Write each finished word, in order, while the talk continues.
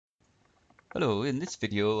Hello, in this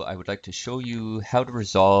video I would like to show you how to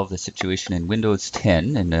resolve the situation in Windows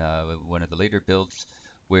 10 and one of the later builds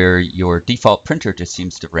where your default printer just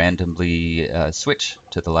seems to randomly switch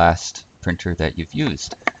to the last printer that you've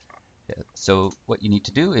used. So what you need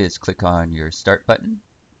to do is click on your Start button,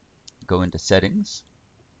 go into Settings,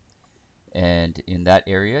 and in that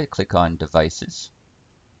area click on Devices.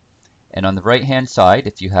 And on the right hand side,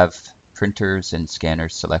 if you have printers and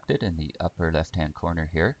scanners selected in the upper left hand corner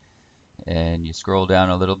here, and you scroll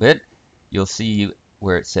down a little bit, you'll see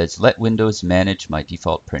where it says let Windows manage my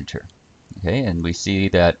default printer. Okay, and we see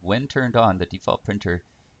that when turned on, the default printer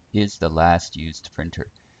is the last used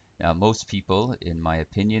printer. Now most people, in my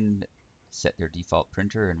opinion, set their default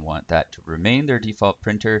printer and want that to remain their default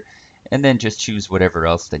printer, and then just choose whatever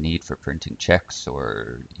else they need for printing checks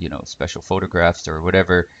or special photographs or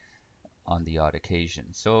whatever on the odd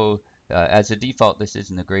occasion. So as a default, this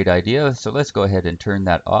isn't a great idea, so let's go ahead and turn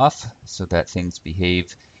that off so that things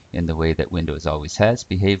behave in the way that Windows always has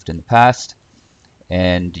behaved in the past,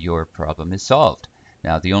 and your problem is solved.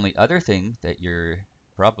 Now, the only other thing that you're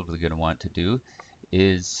probably going to want to do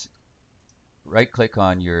is right-click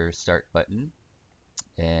on your Start button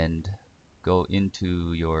and go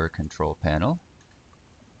into your Control Panel.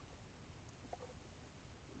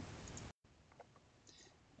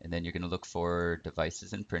 And then you're going to look for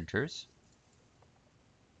Devices and Printers.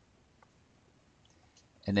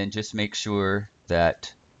 And then just make sure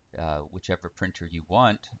that whichever printer you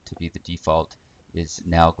want to be the default is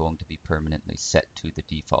now going to be permanently set to the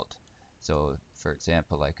default. So for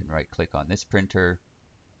example, I can right click on this printer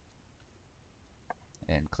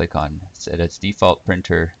and click on Set as Default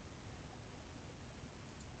Printer,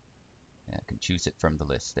 and I can choose it from the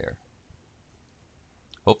list there.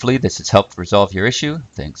 Hopefully this has helped resolve your issue.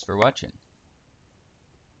 Thanks for watching.